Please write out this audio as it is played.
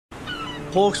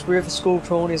Hawkesbury River school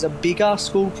prawn is a bigger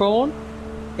school prawn.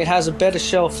 It has a better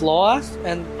shelf life,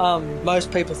 and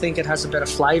most people think it has a better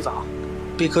flavour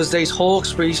because these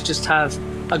Hawkesburys just have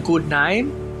a good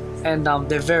name, and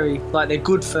they're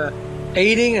good for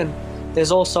eating, and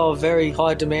there's also a very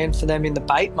high demand for them in the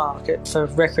bait market for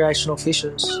recreational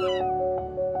fishers.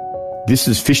 This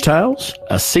is Fish Tales,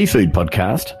 a seafood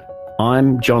podcast.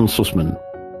 I'm John Susman.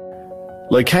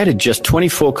 Located just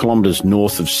 24 kilometres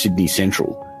north of Sydney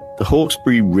Central, the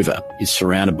Hawkesbury River is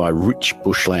surrounded by rich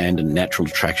bushland and natural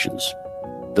attractions.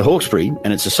 The Hawkesbury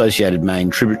and its associated main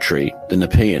tributary, the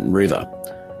Nepean River,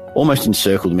 almost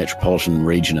encircle the metropolitan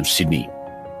region of Sydney.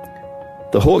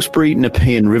 The Hawkesbury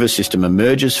Nepean River system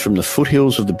emerges from the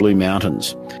foothills of the Blue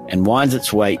Mountains and winds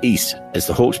its way east as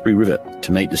the Hawkesbury River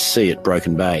to meet the sea at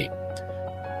Broken Bay.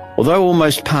 Although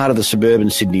almost part of the suburban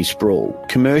Sydney sprawl,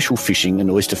 commercial fishing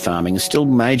and oyster farming are still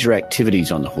major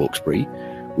activities on the Hawkesbury,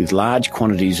 with large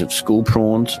quantities of school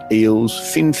prawns, eels,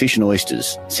 fin fish and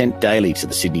oysters sent daily to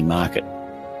the Sydney market.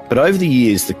 But over the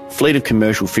years, the fleet of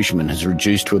commercial fishermen has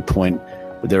reduced to a point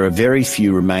where there are very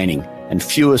few remaining and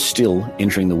fewer still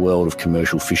entering the world of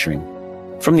commercial fishing.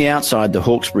 From the outside, the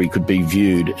Hawkesbury could be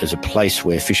viewed as a place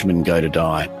where fishermen go to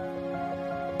die.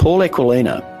 Paul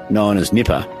Aquilina, known as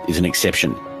Nipper, is an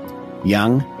exception.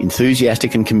 Young,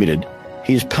 enthusiastic and committed,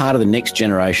 he is part of the next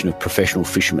generation of professional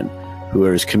fishermen who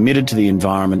are as committed to the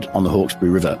environment on the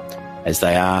Hawkesbury River as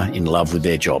they are in love with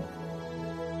their job.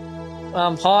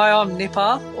 Hi, I'm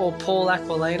Nipper, or Paul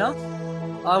Aquilina.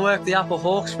 I work the Upper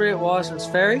Hawkesbury at Wiseman's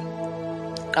Ferry.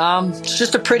 It's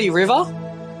just a pretty river,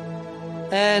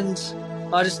 and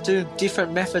I just do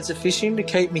different methods of fishing to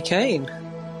keep me keen.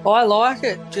 I like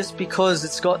it just because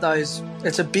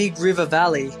it's a big river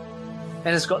valley,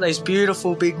 and it's got these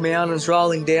beautiful big mountains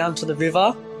rolling down to the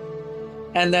river.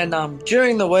 And then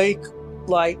during the week,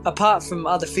 like apart from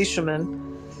other fishermen,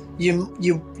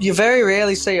 you very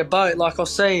rarely see a boat. Like I'll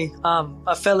see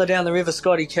a fella down the river,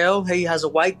 Scotty Kell. He has a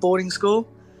wakeboarding school,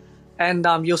 and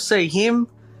you'll see him.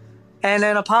 And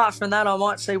then apart from that, I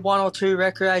might see one or two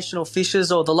recreational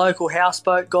fishers or the local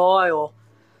houseboat guy, or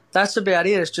that's about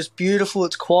it. It's just beautiful.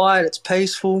 It's quiet. It's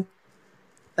peaceful.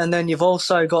 And then you've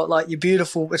also got like your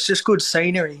beautiful, it's just good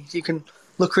scenery. You can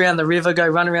look around the river, go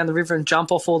run around the river and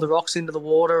jump off all the rocks into the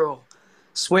water, or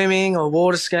swimming or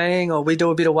water skiing, or we do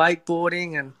a bit of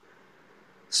wakeboarding and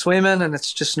swimming, and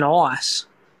it's just nice.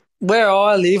 Where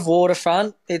I live,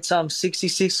 waterfront, it's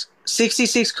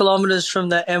 66 kilometres from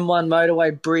the M1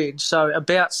 motorway bridge, so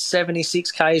about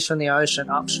 76 k's from the ocean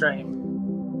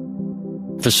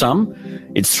upstream. For some,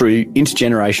 it's through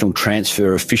intergenerational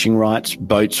transfer of fishing rights,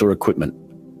 boats or equipment.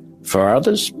 For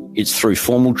others, it's through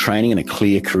formal training and a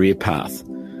clear career path.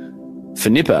 For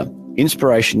Nipper,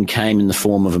 inspiration came in the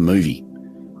form of a movie.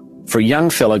 For a young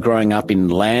fella growing up in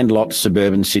landlocked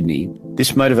suburban Sydney,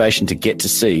 this motivation to get to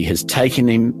sea has taken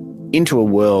him into a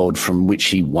world from which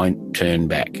he won't turn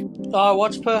back. I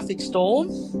watched Perfect Storm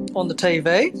on the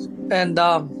TV, and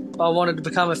I wanted to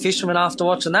become a fisherman after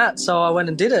watching that, so I went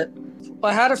and did it.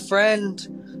 I had a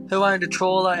friend who owned a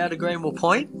trawler out of Greenwell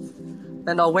Point,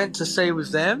 and I went to sea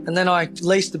with them, and then I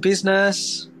leased the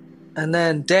business, and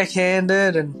then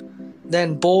deckhanded, and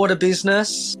then bought a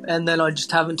business, and then I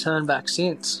just haven't turned back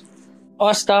since.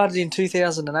 I started in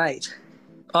 2008.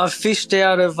 I've fished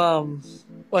out of,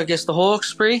 the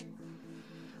Hawkesbury,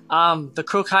 the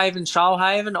Crookhaven,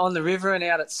 Shoalhaven, on the river and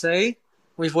out at sea.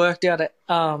 We've worked out at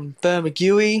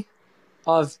Bermagui.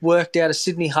 I've worked out of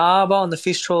Sydney Harbour on the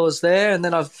fish trawlers there, and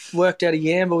then I've worked out of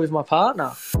Yamba with my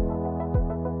partner.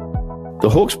 The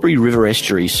Hawkesbury River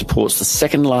estuary supports the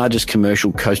second largest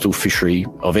commercial coastal fishery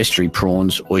of estuary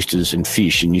prawns, oysters and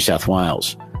fish in New South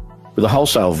Wales, with a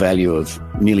wholesale value of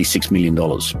nearly $6 million.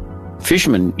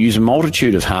 Fishermen use a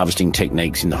multitude of harvesting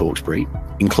techniques in the Hawkesbury,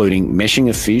 including meshing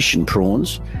of fish and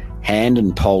prawns, hand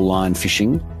and pole line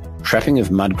fishing, trapping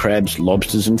of mud crabs,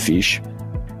 lobsters and fish,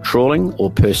 trawling or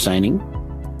purse seining,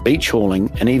 beach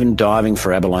hauling and even diving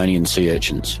for abalone and sea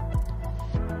urchins.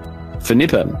 For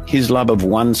Nipper, his love of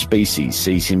one species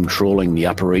sees him trawling the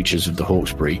upper reaches of the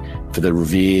Hawkesbury for the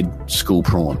revered school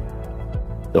prawn.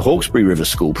 The Hawkesbury River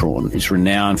school prawn is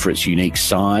renowned for its unique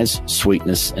size,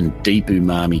 sweetness and deep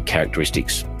umami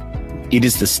characteristics. It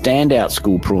is the standout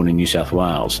school prawn in New South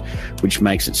Wales, which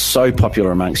makes it so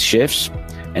popular amongst chefs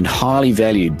and highly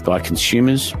valued by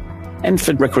consumers and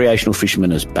for recreational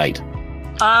fishermen as bait.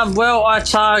 I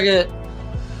target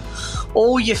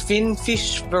all your fin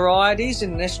fish varieties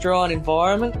in an estuarine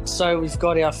environment. So we've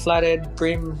got our flathead,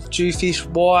 brim, jewfish,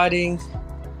 whiting,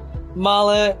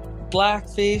 mullet,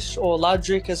 blackfish or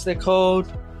ludrick as they're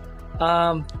called.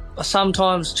 I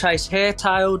sometimes chase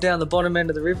hairtail down the bottom end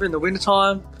of the river in the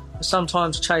wintertime.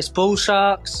 sometimes chase bull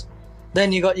sharks.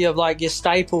 Then you got your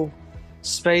staple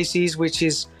species, which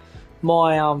is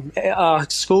my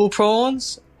school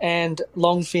prawns and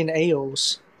longfin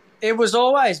eels. It was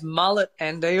always mullet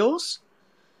and eels,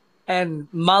 and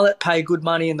mullet pay good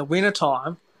money in the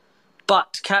wintertime,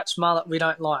 but to catch mullet we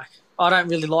don't like. I don't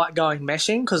really like going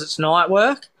meshing because it's night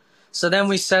work. So then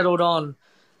we settled on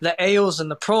the eels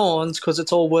and the prawns because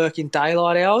it's all work in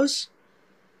daylight hours.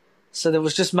 So there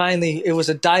was just mainly, it was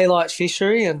a daylight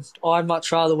fishery, and I'd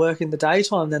much rather work in the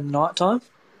daytime than the nighttime.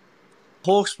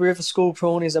 Hawkesbury River school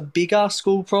prawn is a bigger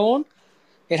school prawn.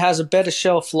 It has a better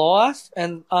shelf life,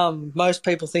 and most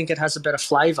people think it has a better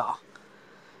flavour.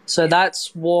 So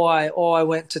that's why I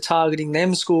went to targeting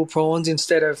them school prawns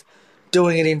instead of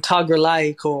doing it in Tuggerah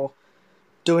Lake or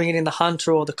doing it in the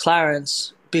Hunter or the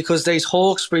Clarence, because these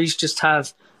Hawkesburys just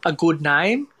have a good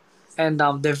name, and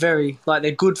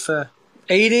they're good for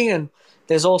eating, and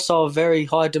there's also a very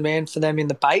high demand for them in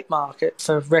the bait market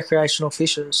for recreational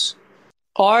fishers.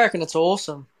 I reckon it's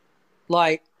awesome.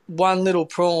 Like, one little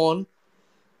prawn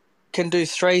can do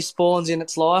 3 spawns in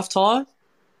its lifetime,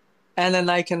 and then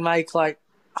they can make like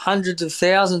hundreds of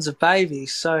thousands of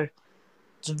babies. So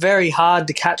it's very hard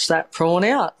to catch that prawn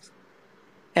out.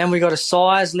 And we got a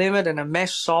size limit and a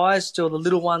mesh size till the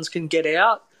little ones can get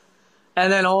out.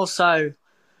 And then also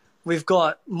we've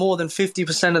got more than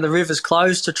 50% of the rivers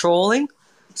closed to trawling.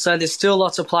 So there's still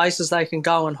lots of places they can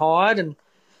go and hide. And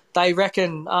they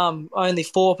reckon only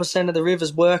 4% of the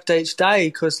rivers worked each day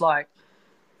because, like,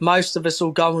 most of us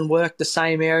will go and work the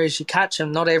same areas you catch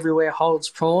them. Not everywhere holds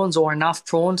prawns or enough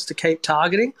prawns to keep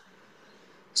targeting.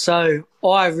 So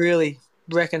I really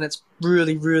reckon it's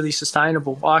really, really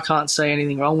sustainable. I can't see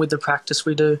anything wrong with the practice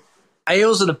we do.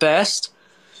 Eels are the best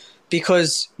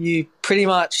because you pretty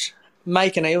much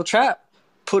make an eel trap,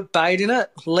 put bait in it,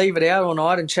 leave it out all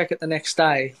night and check it the next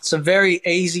day. It's a very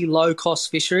easy, low-cost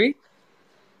fishery.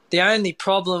 The only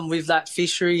problem with that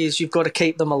fishery is you've got to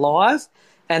keep them alive,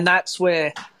 and that's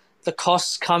where the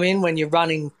costs come in when you're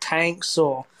running tanks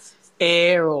or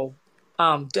air, or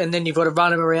and then you've got to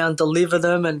run them around, deliver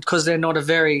them, and because they're not a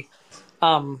very,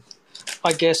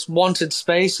 wanted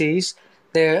species,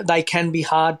 they can be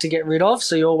hard to get rid of,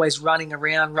 so you're always running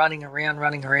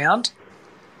around.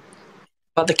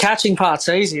 But the catching part's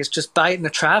easy. It's just bait in a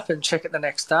trap and check it the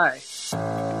next day.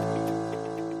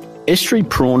 Estuary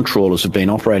prawn trawlers have been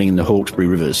operating in the Hawkesbury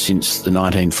River since the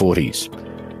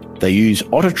 1940s. They use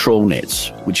otter trawl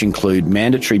nets, which include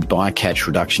mandatory bycatch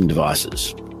reduction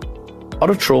devices.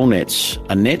 Otter trawl nets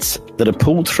are nets that are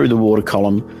pulled through the water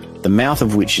column, the mouth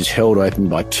of which is held open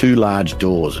by 2 large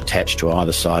doors attached to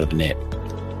either side of the net.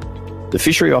 The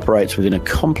fishery operates within a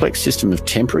complex system of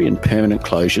temporary and permanent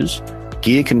closures,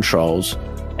 gear controls,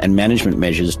 and management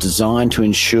measures designed to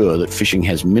ensure that fishing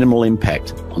has minimal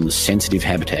impact on the sensitive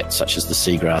habitat such as the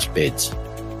seagrass beds.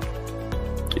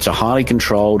 It's a highly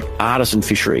controlled artisan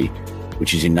fishery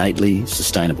which is innately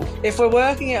sustainable. If we're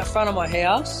working out front of my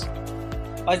house,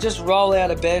 I just roll out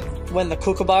of bed when the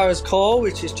kookaburras call,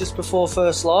 which is just before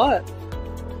first light.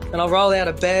 And I'll roll out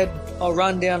of bed, I'll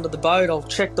run down to the boat, I'll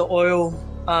check the oil,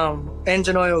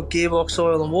 engine oil, gearbox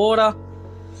oil and water.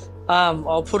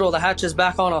 I'll put all the hatches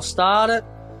back on, I'll start it.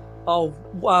 I'll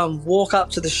walk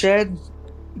up to the shed,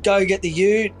 go get the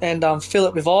ute and fill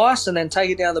it with ice, and then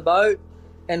take it down the boat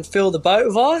and fill the boat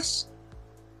with ice.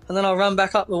 And then I'll run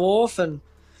back up the wharf, and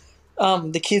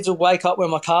the kids will wake up when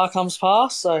my car comes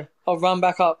past. So I'll run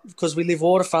back up because we live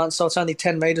waterfront, so it's only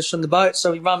 10 metres from the boat.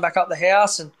 So we run back up the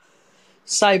house and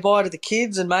say bye to the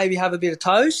kids and maybe have a bit of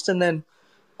toast, and then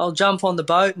I'll jump on the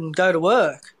boat and go to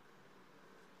work.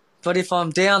 But if I'm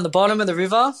down the bottom of the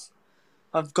river,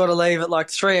 I've got to leave at like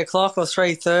 3 o'clock or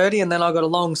 3:30, and then I've got a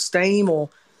long steam or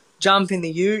jump in the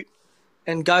ute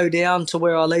and go down to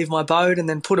where I leave my boat, and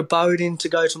then put a boat in to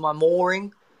go to my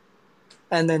mooring,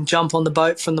 and then jump on the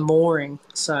boat from the mooring.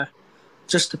 So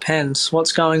just depends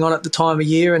what's going on at the time of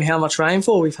year and how much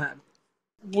rainfall we've had.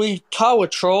 We tow a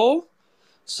trawl,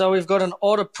 so we've got an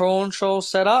otter prawn trawl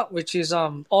set up, which is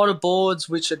otter boards,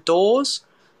 which are doors.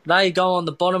 They go on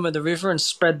the bottom of the river and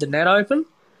spread the net open.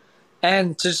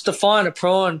 And just to find a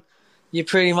prawn, you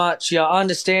pretty much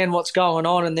understand what's going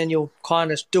on, and then you'll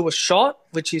kind of do a shot,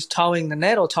 which is towing the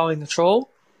net or towing the trawl.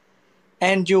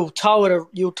 And you'll tow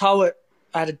it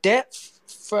at a depth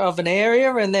of an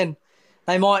area, and then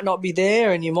they might not be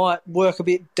there, and you might work a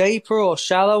bit deeper or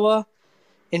shallower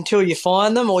until you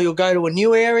find them, or you'll go to a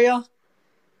new area.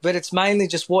 But it's mainly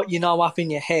just what you know up in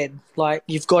your head. Like,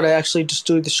 you've got to actually just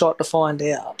do the shot to find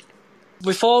out.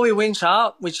 Before we winch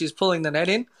up, which is pulling the net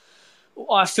in,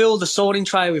 I fill the sorting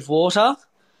tray with water,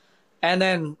 And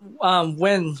then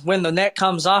when the net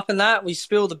comes up and that, we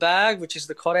spill the bag, which is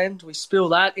the cod end, we spill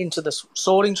that into the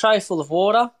sorting tray full of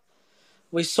water.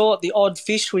 We sort the odd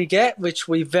fish we get, which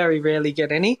we very rarely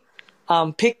get any.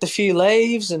 Picked a few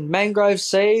leaves and mangrove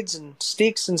seeds and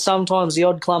sticks and sometimes the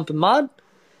odd clump of mud.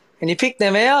 And you pick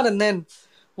them out, and then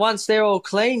once they're all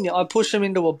clean, I push them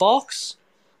into a box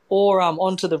or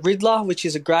onto the riddler, which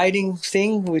is a grading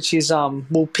thing, which is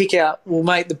we'll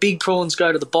make the big prawns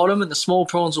go to the bottom and the small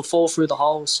prawns will fall through the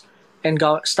holes and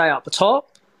stay up the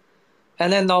top.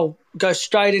 And then they'll go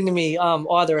straight into me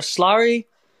either a slurry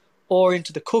or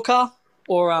into the cooker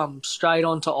or straight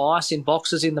onto ice in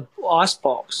boxes in the ice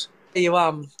box. You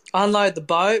unload the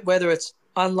boat, whether it's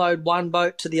unload one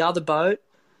boat to the other boat,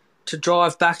 to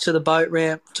drive back to the boat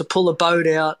ramp, to pull a boat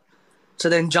out, to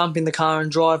then jump in the car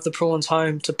and drive the prawns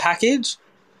home to package.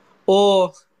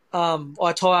 Or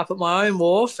I tie up at my own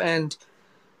wharf and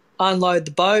unload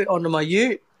the boat onto my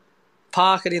ute,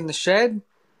 park it in the shed,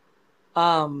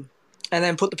 and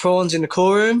then put the prawns in the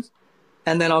cool room,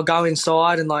 and then I'll go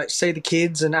inside and see the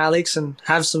kids and Alex and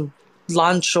have some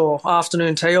lunch or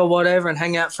afternoon tea or whatever and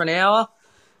hang out for an hour,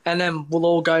 and then we'll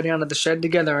all go down to the shed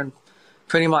together and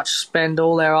pretty much spend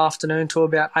all our afternoon to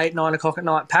about 8, 9 o'clock at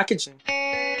night packaging.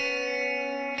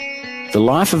 The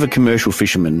life of a commercial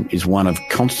fisherman is one of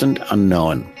constant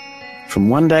unknown. From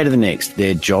one day to the next,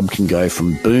 their job can go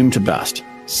from boom to bust.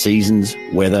 Seasons,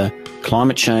 weather,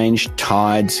 climate change,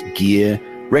 tides, gear,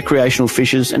 recreational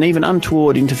fishes, and even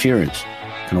untoward interference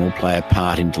can all play a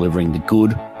part in delivering the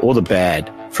good or the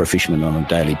bad for a fisherman on a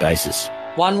daily basis.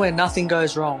 One where nothing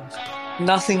goes wrong.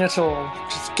 Nothing at all.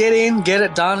 Just get in, get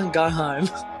it done, and go home.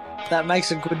 That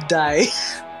makes a good day.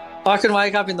 I can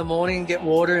wake up in the morning and get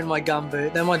water in my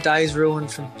gumboot. Then my day's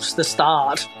ruined from the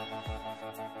start.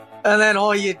 And then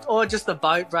or just the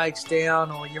boat breaks down,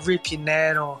 or you rip your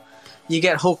net, or you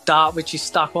get hooked up, which is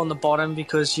stuck on the bottom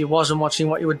because you wasn't watching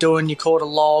what you were doing. You caught a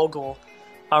log or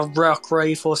a rock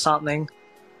reef or something.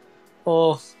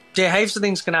 Or, yeah, heaps of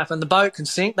things can happen. The boat can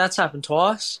sink. That's happened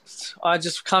twice. I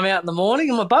just come out in the morning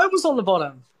and my boat was on the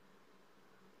bottom.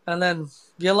 And then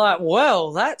you're like,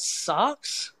 well, that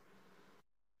sucks.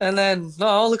 And then,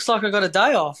 looks like I got a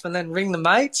day off. And then ring the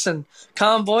mates and,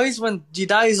 come boys, when your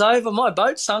day's over, my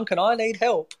boat's sunk and I need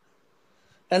help.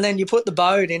 And then you put the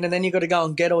boat in, and then you got to go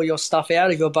and get all your stuff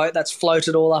out of your boat that's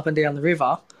floated all up and down the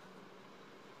river.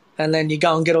 And then you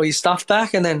go and get all your stuff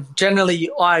back. And then generally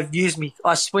I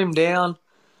swim down.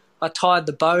 I tied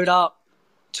the boat up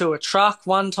to a truck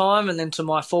one time and then to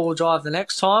my four-wheel drive the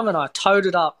next time, and I towed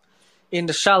it up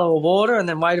into shallower water and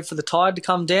then waited for the tide to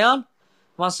come down.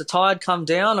 Once the tide come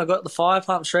down, I got the fire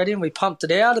pumps ready and we pumped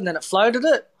it out, and then it floated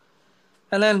it.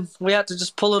 And then we had to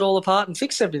just pull it all apart and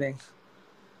fix everything.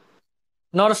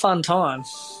 Not a fun time.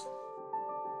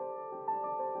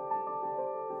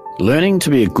 Learning to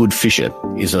be a good fisher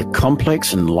is a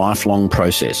complex and lifelong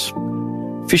process.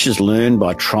 Fishers learn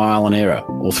by trial and error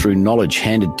or through knowledge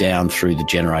handed down through the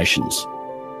generations.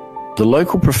 The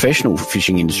local professional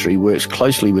fishing industry works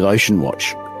closely with Ocean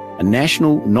Watch, a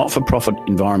national not-for-profit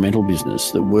environmental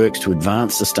business that works to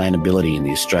advance sustainability in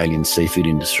the Australian seafood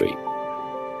industry.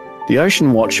 The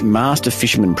Ocean Watch Master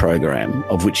Fisherman program,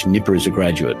 of which Nipper is a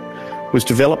graduate, was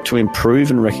developed to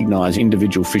improve and recognise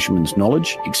individual fishermen's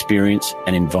knowledge, experience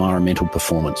and environmental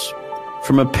performance.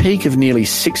 From a peak of nearly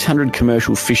 600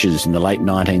 commercial fishers in the late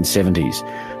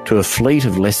 1970s to a fleet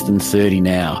of less than 30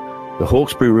 now, the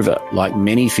Hawkesbury River, like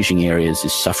many fishing areas,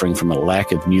 is suffering from a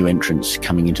lack of new entrants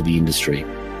coming into the industry.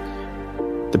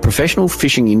 The professional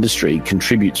fishing industry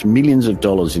contributes millions of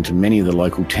dollars into many of the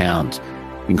local towns,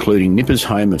 including Nipper's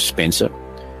home of Spencer.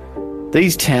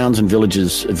 These towns and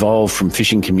villages evolve from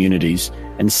fishing communities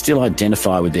and still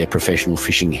identify with their professional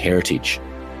fishing heritage.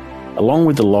 Along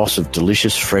with the loss of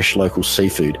delicious fresh local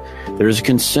seafood, there is a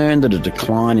concern that a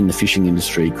decline in the fishing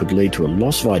industry could lead to a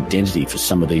loss of identity for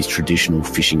some of these traditional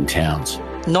fishing towns.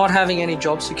 Not having any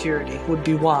job security would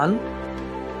be one,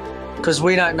 because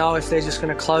we don't know if they're just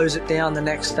going to close it down the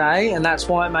next day, and that's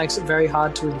why it makes it very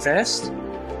hard to invest.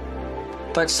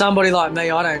 But somebody like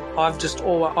me, I just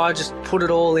put it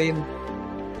all in,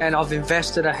 and I've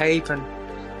invested a heap, and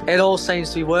it all seems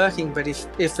to be working. But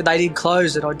if they did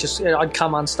close it, I'd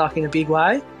come unstuck in a big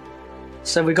way.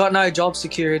 So we got no job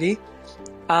security.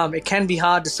 It can be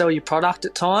hard to sell your product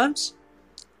at times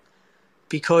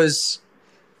because,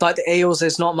 like the eels,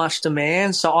 there's not much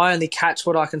demand. So I only catch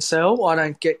what I can sell. I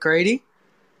don't get greedy.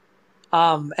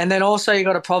 And then also you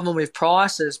got a problem with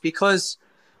prices because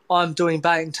I'm doing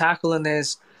bait and tackle, and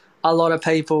there's a lot of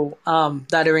people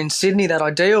that are in Sydney that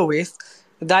I deal with.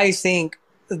 They think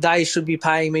they should be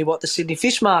paying me what the Sydney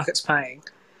fish market's paying.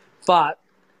 But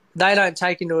they don't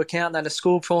take into account that a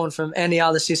school prawn from any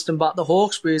other system but the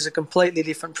Hawkesbury is a completely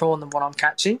different prawn than what I'm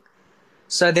catching.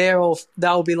 So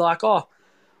they'll be like,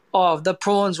 the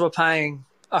prawns were paying,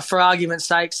 for argument's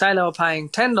sake, say they were paying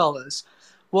 $10.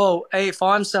 Well, if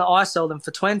I sell them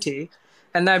for $20,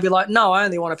 and they'd be like, no, I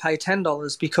only want to pay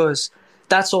 $10 because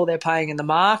that's all they're paying in the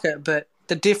market. But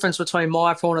the difference between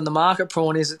my prawn and the market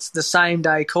prawn is it's the same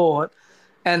day caught,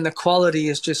 and the quality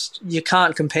is just, you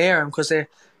can't compare them because they're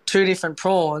two different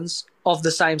prawns of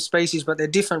the same species, but they're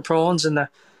different prawns, and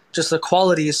the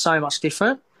quality is so much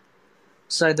different.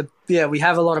 So we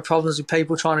have a lot of problems with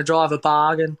people trying to drive a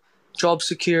bargain, job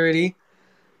security,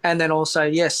 and then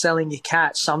also, selling your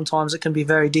catch. Sometimes it can be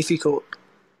very difficult.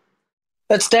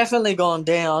 It's definitely gone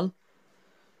down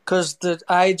because the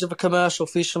age of a commercial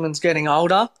fisherman's getting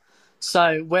older.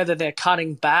 So whether they're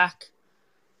cutting back,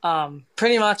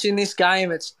 pretty much in this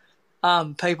game, it's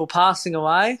people passing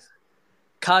away,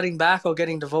 cutting back, or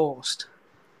getting divorced,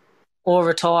 or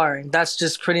retiring. That's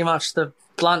just pretty much the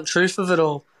blunt truth of it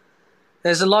all.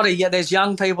 There's there's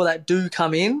young people that do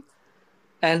come in,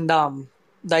 and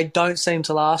they don't seem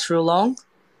to last real long.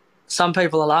 Some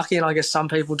people are lucky, and I guess some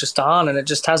people just aren't, and it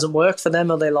just hasn't worked for them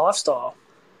or their lifestyle.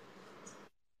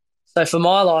 So for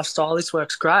my lifestyle, this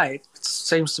works great. It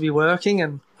seems to be working,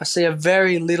 and I see a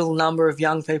very little number of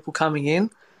young people coming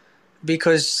in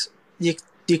because you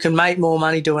can make more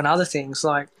money doing other things.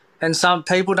 And some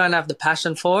people don't have the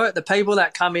passion for it. The people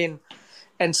that come in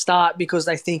and start because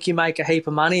they think you make a heap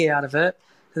of money out of it,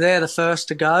 they're the first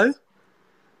to go.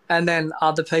 And then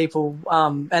other people,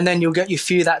 and then you'll get your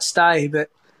few that stay. But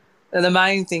the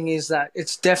main thing is that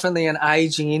it's definitely an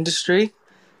aging industry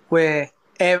where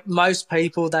most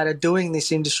people that are doing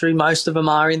this industry, most of them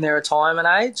are in their retirement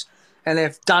age, and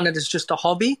they've done it as just a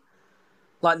hobby.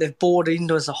 Like they've bought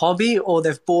into it as a hobby, or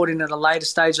they've bought in at a later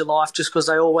stage of life just because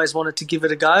they always wanted to give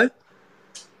it a go.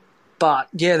 But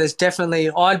there's definitely,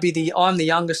 I'm the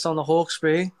youngest on the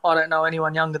Hawkesbury. I don't know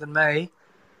anyone younger than me.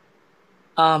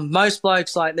 Most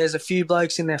blokes, there's a few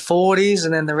blokes in their 40s,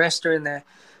 and then the rest are in their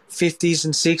 50s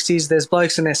and 60s. There's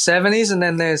blokes in their 70s, and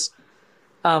then there's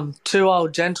two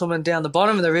old gentlemen down the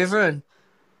bottom of the river, and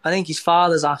I think his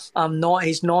father's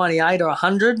he's 98 or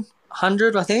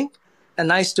 100, I think,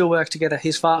 and they still work together,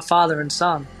 his father and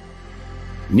son.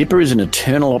 Nipper is an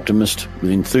eternal optimist with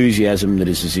enthusiasm that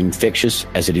is as infectious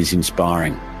as it is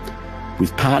inspiring.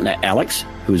 With partner Alex,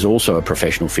 who is also a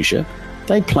professional fisher,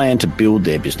 they plan to build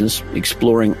their business,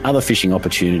 exploring other fishing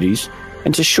opportunities,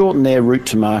 and to shorten their route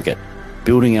to market,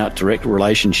 building out direct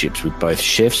relationships with both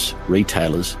chefs,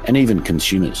 retailers, and even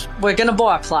consumers. We're going to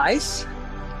buy a place.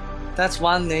 That's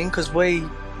one thing, because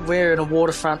we're in a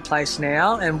waterfront place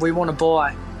now, and we want to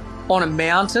buy on a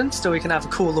mountain so we can have a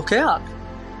cool lookout.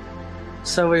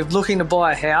 So we're looking to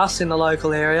buy a house in the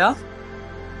local area,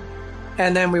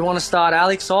 and then we want to start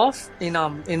Alex off in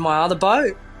my other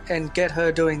boat and get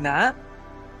her doing that.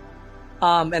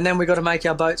 And then we've got to make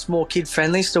our boats more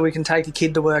kid-friendly so we can take a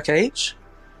kid to work each.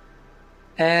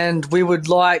 And we would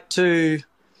like to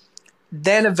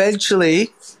then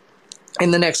eventually, in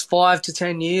the next 5 to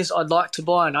 10 years, I'd like to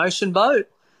buy an ocean boat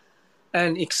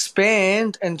and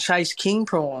expand and chase king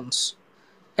prawns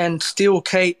and still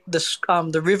keep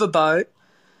the river boat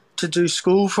to do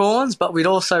school prawns, but we'd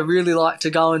also really like to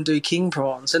go and do king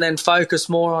prawns and then focus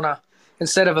more on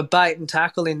instead of a bait and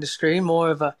tackle industry, more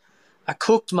of a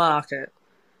cooked market,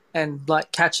 and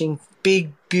catching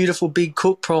big, beautiful, big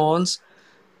cooked prawns,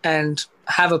 and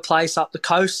have a place up the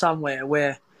coast somewhere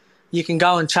where you can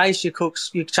go and chase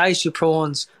your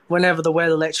prawns whenever the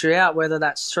weather lets you out, whether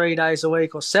that's 3 days a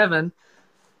week or 7.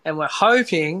 And we're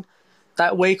hoping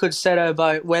that we could set our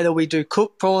boat, whether we do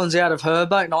cooked prawns out of her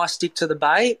boat and I stick to the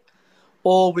bait,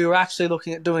 or we were actually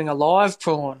looking at doing a live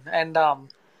prawn. And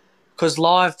because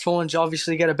live prawns you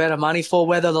obviously get a better money for,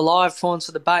 whether the live prawns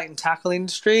for the bait and tackle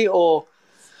industry or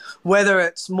whether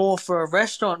it's more for a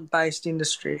restaurant-based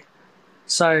industry.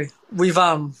 So we've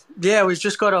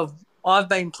just got to, I've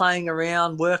been playing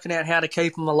around, working out how to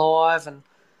keep them alive and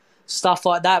stuff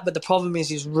like that. But the problem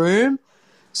is room.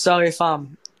 So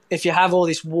if you have all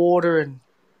this water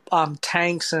and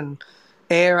tanks and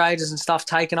aerators and stuff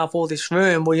taking up all this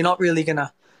room, well, you're not really going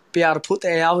to be able to put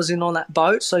the hours in on that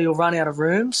boat, so you'll run out of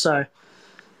room. So,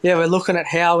 we're looking at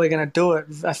how we're going to do it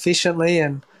efficiently,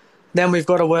 and then we've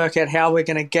got to work out how we're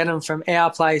going to get them from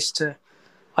our place to,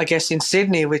 I guess, in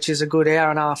Sydney, which is a good hour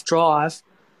and a half drive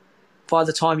by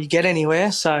the time you get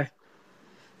anywhere. So,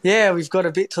 we've got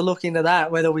a bit to look into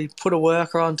that, whether we put a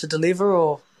worker on to deliver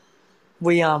or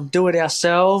we do it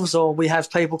ourselves, or we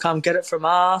have people come get it from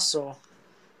us, or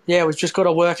we've just got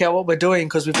to work out what we're doing,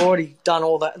 because we've already done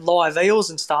all that live eels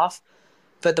and stuff,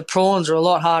 but the prawns are a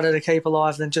lot harder to keep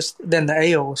alive than the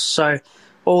eels. So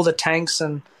all the tanks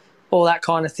and all that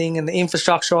kind of thing and the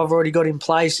infrastructure I've already got in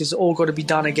place is all got to be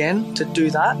done again to do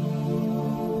that.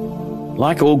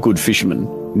 Like all good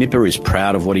fishermen, Nipper is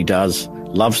proud of what he does,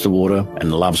 loves the water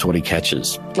and loves what he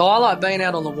catches. I like being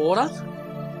out on the water,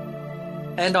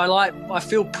 and I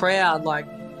feel proud, like,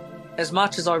 as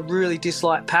much as I really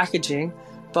dislike packaging,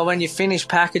 but when you finish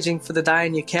packaging for the day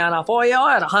and you count up, oh yeah,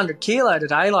 I had 100 kilo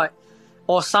today, like,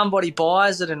 or somebody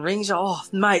buys it and rings you, oh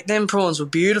mate, them prawns were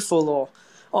beautiful, or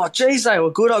oh geez, they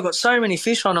were good, I got so many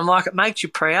fish on them. Like, it makes you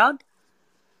proud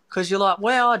because you're like,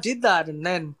 wow, I did that. And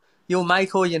then you'll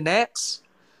make all your nets,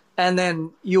 and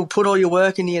then you'll put all your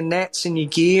work into your nets and your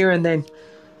gear, and then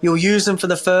you'll use them for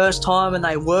the first time and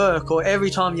they work. Or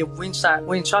every time you winch up,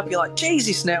 you're like, geez,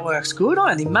 this net works good,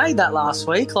 I only made that last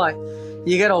week. Like,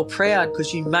 you get all proud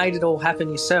because you made it all happen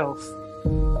yourself.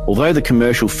 Although the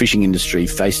commercial fishing industry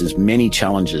faces many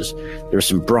challenges, there are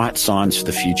some bright signs for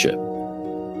the future.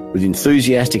 With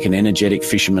enthusiastic and energetic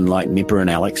fishermen like Nipper and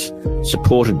Alex,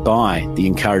 supported by the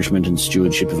encouragement and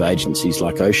stewardship of agencies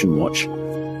like Ocean Watch,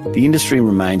 the industry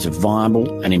remains a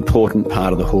viable and important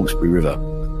part of the Hawkesbury River.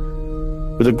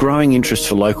 With a growing interest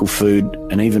for local food,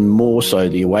 and even more so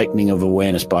the awakening of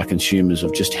awareness by consumers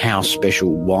of just how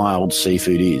special wild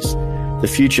seafood is, the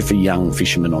future for young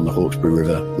fishermen on the Hawkesbury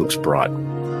River looks bright.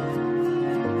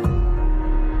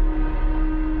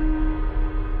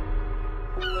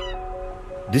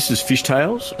 This is Fish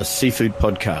Tales, a seafood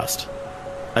podcast.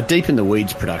 A Deep in the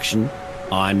Weeds production.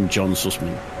 I'm John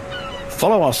Susman.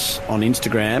 Follow us on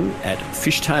Instagram at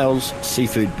Fishtails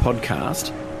Seafood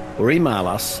Podcast, or email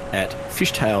us at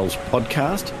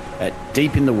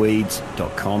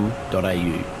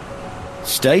fishtalespodcast@deepintheweeds.com.au.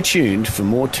 Stay tuned for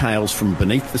more tales from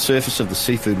beneath the surface of the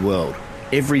seafood world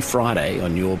every Friday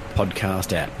on your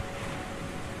podcast app.